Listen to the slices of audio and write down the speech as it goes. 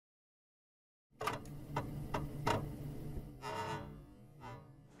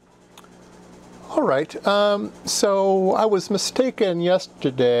All right, so I was mistaken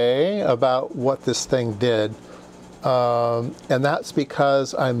yesterday about what this thing did, and that's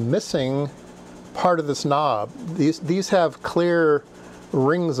because I'm missing part of this knob. These have clear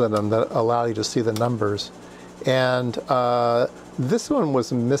rings in them that allow you to see the numbers, and this one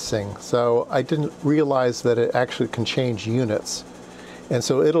was missing, so I didn't realize that it actually can change units, and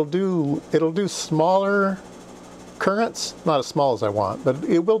so it'll do smaller currents, not as small as I want, but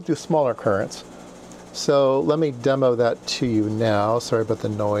it will do smaller currents. So let me demo that to you now. Sorry about the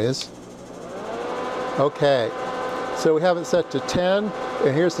noise. Okay, so we have it set to 10,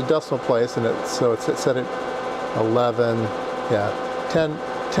 and here's the decimal place, and it's set at 11, yeah, 10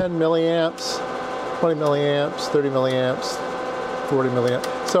 milliamps, 20 milliamps, 30 milliamps, 40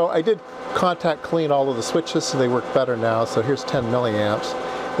 milliamps. So I did contact clean all of the switches, so they work better now. So here's 10 milliamps.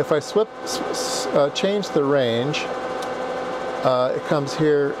 If I change the range, it comes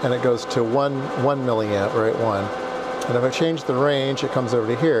here and it goes to 1 milliamp, right, 1. And if I change the range, it comes over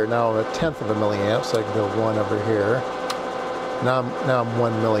to here. Now I'm 1/10 of a milliamp, so I can go 1 over here. Now I'm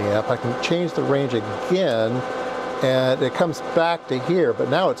 1 milliamp. I can change the range again, and it comes back to here, but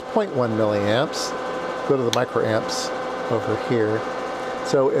now it's 0.1 milliamps. Go to the microamps over here.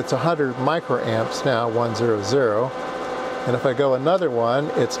 So it's 100 microamps now, 100. And if I go another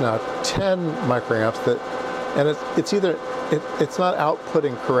one, it's now 10 microamps. And it's not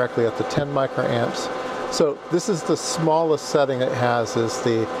outputting correctly at the 10 microamps. So this is the smallest setting it has, is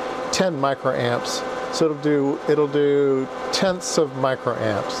the 10 microamps. So it'll do tenths of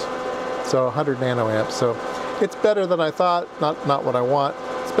microamps. So 100 nanoamps. So it's better than I thought. Not what I want.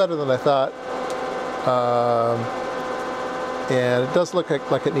 It's better than I thought. And it does look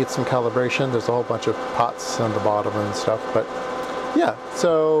like it needs some calibration. There's a whole bunch of pots on the bottom and stuff. But yeah,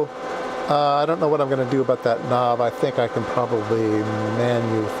 so I don't know what I'm going to do about that knob. I think I can probably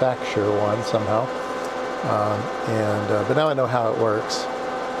manufacture one somehow. But now I know how it works.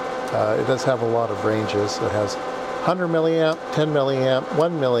 It does have a lot of ranges. It has 100 milliamp, 10 milliamp,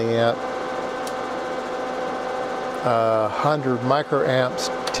 1 milliamp, 100 microamps,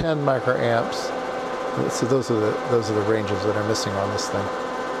 10 microamps. So those are the ranges that are missing on this thing.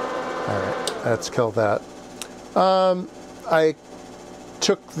 All right, let's kill that. I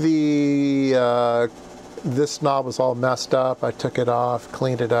took this knob was all messed up. I took it off,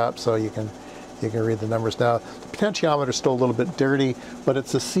 cleaned it up, so you can read the numbers now. The potentiometer is still a little bit dirty, but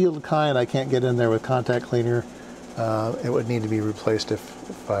it's a sealed kind. I can't get in there with contact cleaner. It would need to be replaced if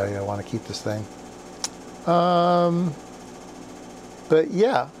I want to keep this thing. But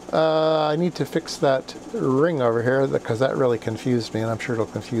yeah, I need to fix that ring over here because that really confused me, and I'm sure it'll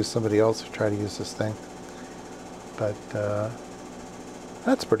confuse somebody else who try to use this thing. But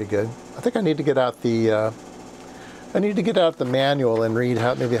that's pretty good. I think I need to get out the manual and read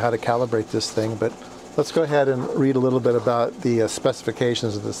maybe how to calibrate this thing. But let's go ahead and read a little bit about the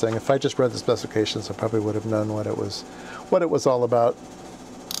specifications of this thing. If I just read the specifications, I probably would have known what it was all about.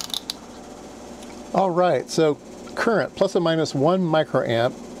 All right, so current plus or minus 1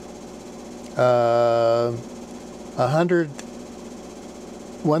 microamp,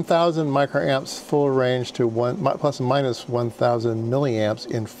 1,000 microamps full range to plus or minus 1,000 milliamps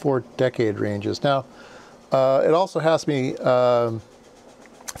in 4 decade ranges. Now, it also has me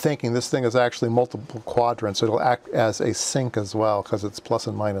thinking this thing is actually multiple quadrants. It'll act as a sync as well because it's plus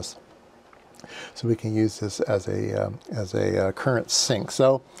and minus. So we can use this as a current sync.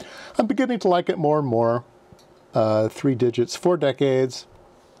 So I'm beginning to like it more and more. 3 digits, 4 decades,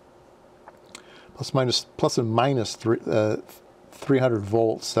 plus and minus 300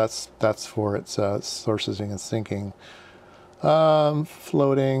 volts. That's for its sourcing and syncing.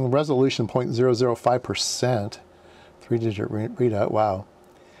 Floating resolution 0.005%, 3-digit readout. Wow.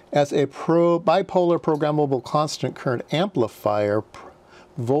 As a bipolar programmable constant current amplifier,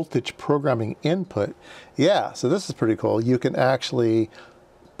 voltage programming input. Yeah, so this is pretty cool. You can actually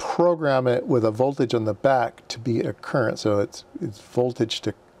program it with a voltage on the back to be a current. So it's voltage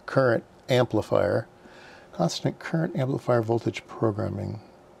to current amplifier. Constant current amplifier voltage programming.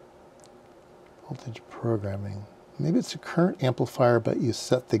 Voltage programming. Maybe it's a current amplifier, but you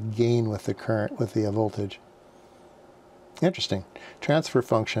set the gain with the current, with the voltage. Interesting. Transfer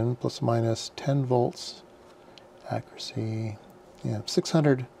function, plus or minus 10 volts. Accuracy, yeah,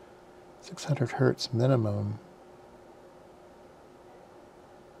 600 hertz minimum.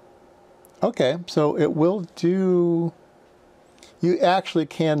 Okay, so it will do, you actually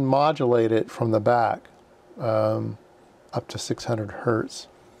can modulate it from the back up to 600 hertz.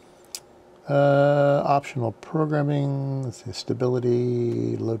 Optional programming, let's see,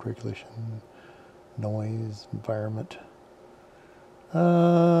 stability, load regulation, noise, environment.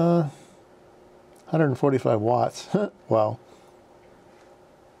 145 watts. Wow.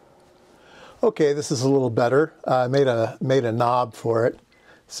 Okay, this is a little better. I made a knob for it.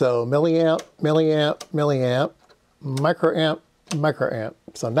 So milliamp, milliamp, milliamp, microamp, microamp.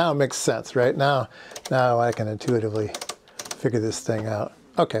 So now it makes sense, right? Now I can intuitively figure this thing out.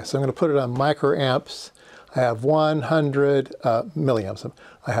 Okay, so I'm going to put it on microamps. I have 100 milliamps.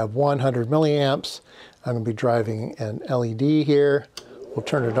 I have 100 milliamps. I'm going to be driving an LED here. We'll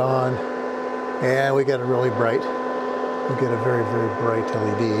turn it on, and we get a really bright. We get a very, very bright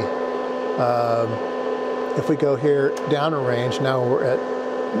LED. If we go here down a range, now we're at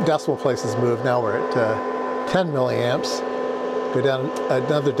decimal places moved. Now we're at 10 milliamps. Go down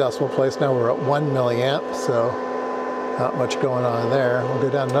another decimal place. Now we're at 1 milliamp. So not much going on there. We'll go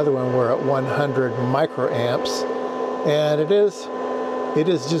down another one. We're at 100 microamps, and it is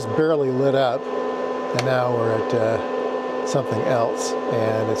just barely lit up. And now we're at something else,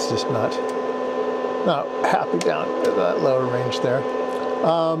 and it's just not happy down at that lower range there.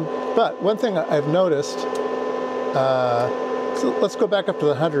 But one thing I've noticed, so let's go back up to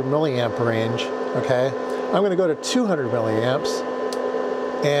the 100 milliamp range, okay? I'm going to go to 200 milliamps,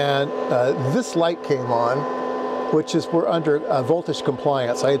 and this light came on, which is we're under voltage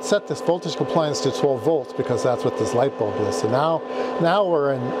compliance. I had set this voltage compliance to 12 volts because that's what this light bulb is. So now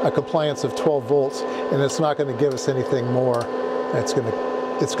we're in a compliance of 12 volts, and it's not going to give us anything more. It's going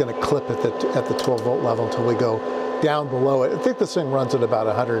to clip at the 12 volt level until we go down below it. I think this thing runs at about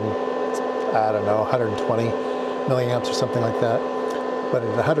 120 milliamps or something like that. But at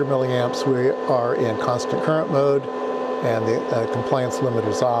 100 milliamps, we are in constant current mode, and the compliance limit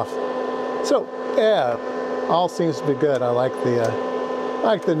is off. So yeah, all seems to be good. I like the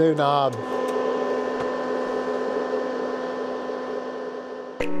new knob.